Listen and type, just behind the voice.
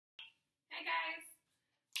Hi guys!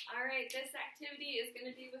 Alright, this activity is going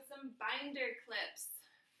to be with some binder clips.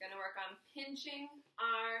 We're going to work on pinching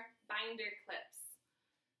our binder clips.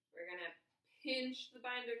 We're going to pinch the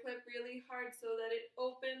binder clip really hard so that it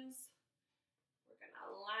opens. We're going to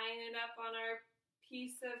line it up on our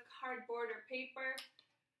piece of cardboard or paper.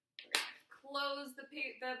 We're going to close the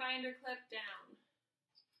binder clip down.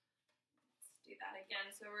 Let's do that again.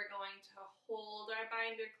 So we're going to hold our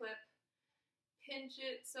binder clip, pinch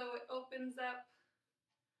it so it opens up,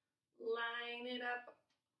 line it up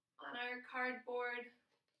on our cardboard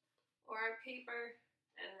or our paper,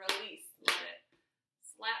 and release. Let it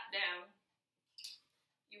slap down.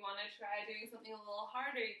 If you want to try doing something a little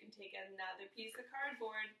harder, you can take another piece of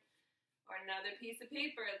cardboard or another piece of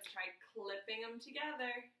paper. Let's try clipping them together.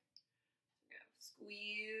 We're going to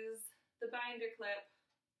squeeze the binder clip,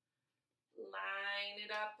 line it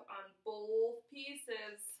up on both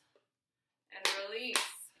pieces, and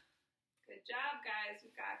release. Good job, guys.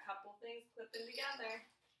 We've got a couple things clipping together.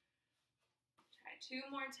 Try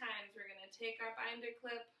 2 more times. We're going to take our binder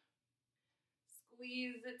clip,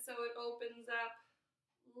 squeeze it so it opens up,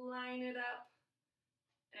 line it up,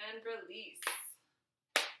 and release.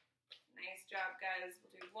 Nice job, guys.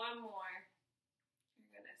 We'll do one more.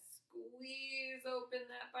 You're going to squeeze open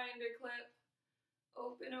that binder clip.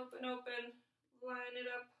 Open, open, open. Line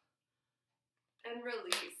it up, and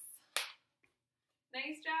release.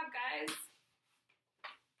 Nice job, guys.